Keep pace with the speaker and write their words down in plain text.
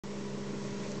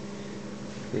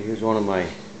Okay, here's one of my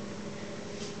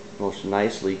most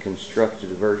nicely constructed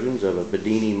versions of a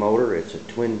bedini motor. It's a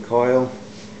twin coil.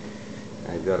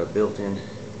 I've got a built-in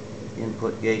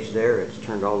input gauge there. It's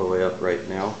turned all the way up right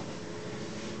now.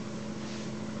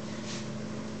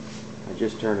 I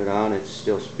just turned it on. It's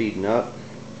still speeding up.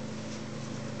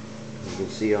 You can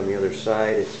see on the other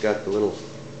side it's got the little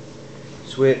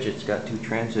switch. It's got two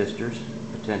transistors,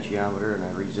 a potentiometer and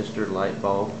a resistor light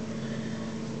bulb.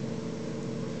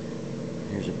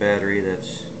 Here's a battery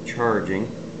that's charging.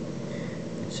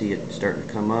 You can see it starting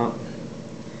to come up.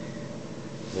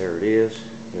 There it is.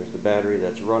 There's the battery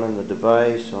that's running the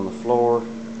device on the floor.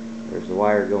 There's the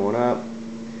wire going up.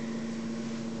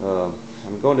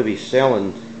 I'm going to be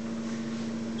selling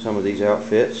some of these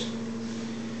outfits.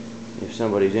 If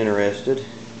somebody's interested,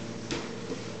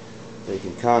 they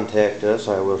can contact us.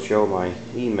 I will show my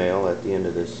email at the end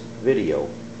of this video.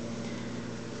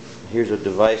 Here's a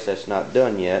device that's not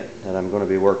done yet that I'm going to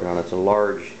be working on. It's a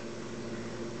large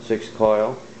 6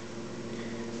 coil.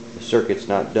 The circuit's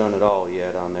not done at all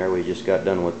yet on there. We just got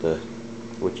done with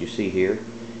what you see here.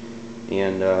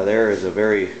 And there is a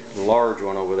very large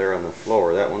one over there on the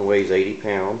floor. That one weighs 80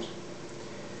 pounds.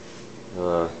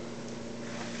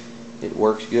 It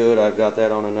works good. I've got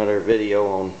that on another video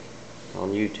on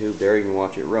YouTube there. You can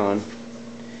watch it run.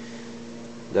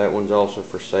 That one's also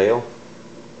for sale.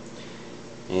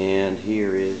 And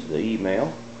here is the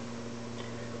email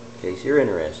in case you're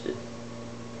interested.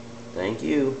 Thank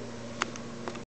you.